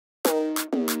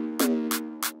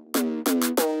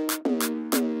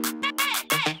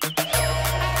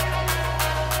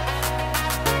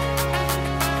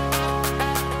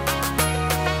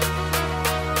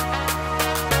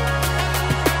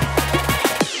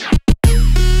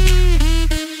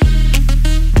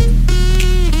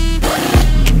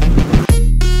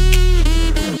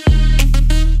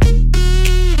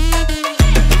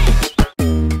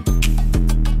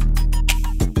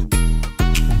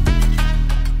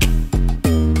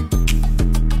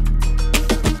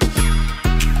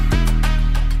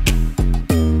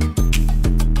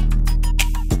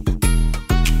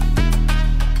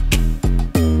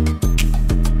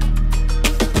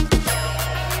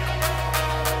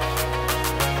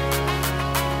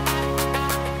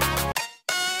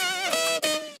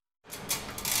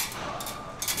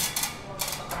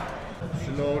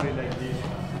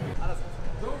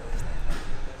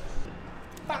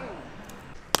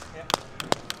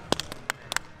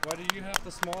Why do you have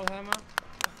the small hammer?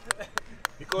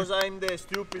 Because I'm the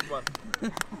stupid one.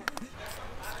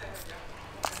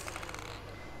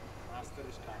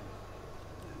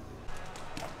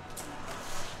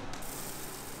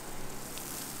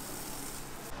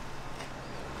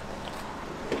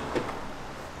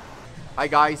 Hi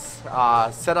guys,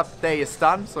 setup day is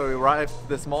done, so we arrived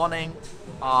this morning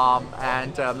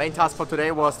and main task for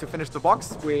today was to finish the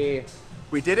box. We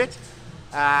did it,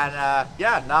 and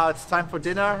yeah, now it's time for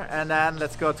dinner and then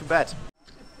let's go to bed.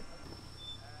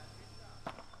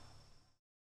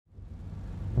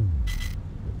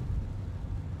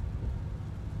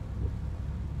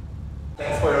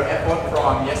 Thanks for your effort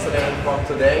from yesterday and from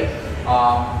today.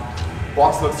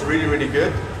 Box looks really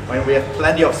good. I mean, we have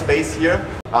plenty of space here.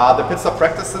 The pit stop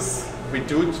practices we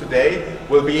do today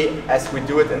will be as we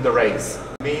do it in the race.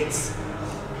 It means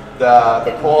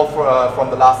the call from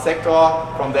the last sector.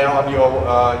 From there on,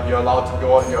 you're allowed to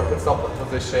go in your pit stop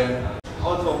position.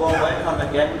 Also, warm welcome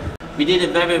again. We did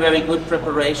a very good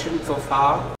preparation so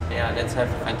far. Yeah, let's have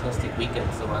a fantastic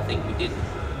weekend. So I think we did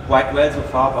quite well so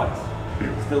far, but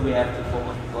still we have to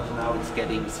focus because now it's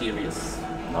getting serious.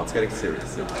 Now it's getting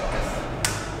serious.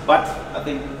 But I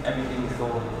think everything is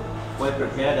so well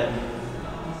prepared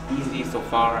and easy so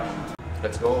far.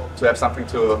 Let's go to have something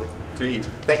to eat.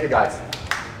 Thank you guys.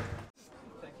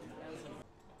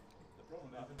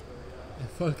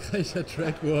 Erfolgreicher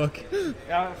Trackwalk.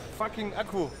 Ja, fucking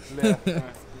Akku leer.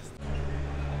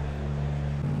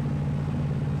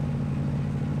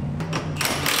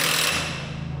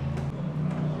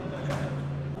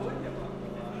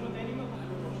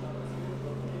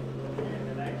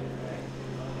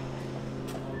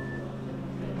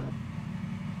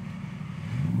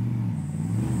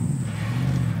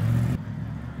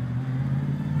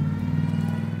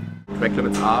 Track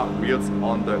limits are wheels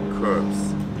on the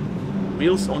curbs.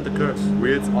 Wheels on the curves.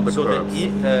 Wheels on the so curbs.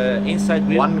 The inside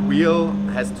wheel. One wheel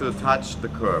has to touch the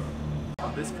curb.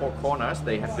 On these 4 corners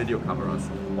they have video cameras.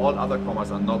 All other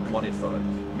corners are not monitored.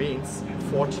 Means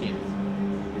 14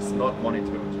 is not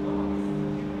monitored.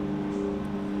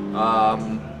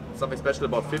 Something special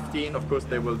about 15, of course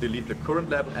they will delete the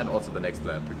current lap and also the next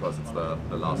lap because it's the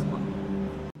last one.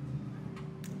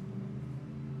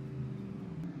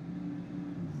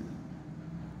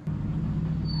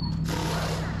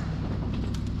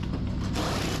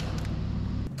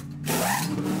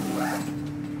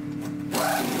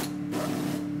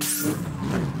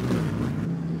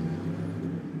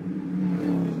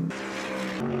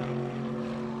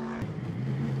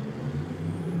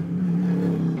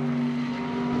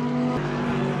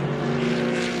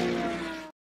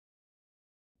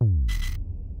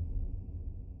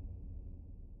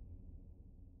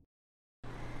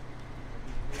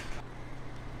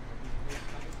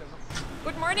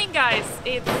 Good morning, guys.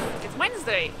 It's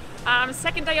Wednesday.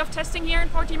 Second day of testing here in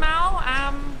Portimão.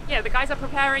 Yeah, the guys are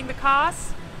preparing the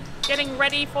cars, getting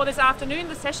ready for this afternoon.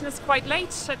 The session is quite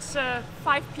late. It's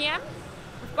 5 p.m.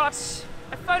 We've got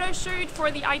a photo shoot for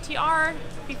the ITR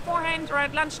beforehand or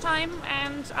at lunchtime,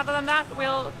 and other than that,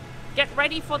 we'll get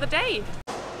ready for the day.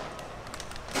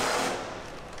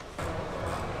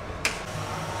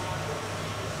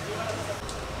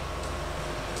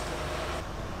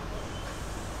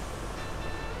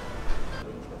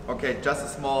 Okay, just a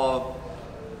small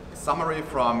summary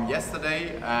from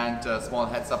yesterday and a small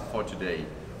heads up for today.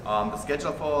 The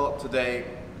schedule for today,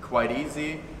 quite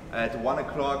easy. At 1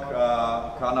 o'clock,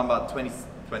 car number 22,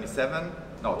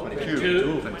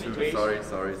 sorry,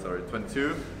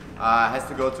 22, has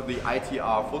to go to the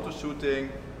ITR photo shooting,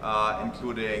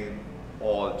 including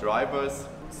all drivers.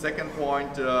 Second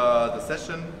point, the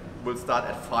session will start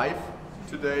at 5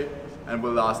 today and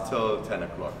will last till 10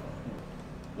 o'clock.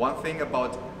 One thing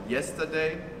about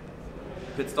yesterday,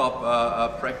 pit stop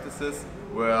practices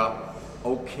were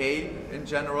okay in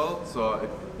general, so it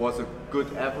was a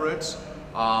good average.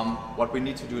 What we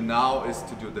need to do now is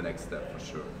to do the next step for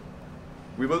sure.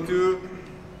 We will do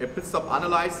a pit stop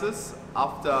analysis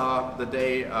after the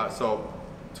day, so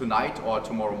tonight or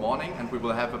tomorrow morning, and we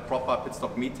will have a proper pit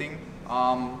stop meeting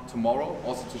tomorrow,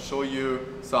 also to show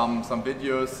you some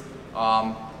videos.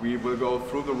 We will go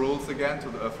through the rules again,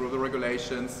 through the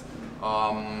regulations,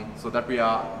 so that we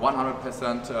are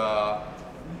 100%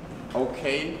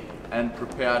 okay and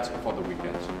prepared for the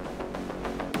weekend.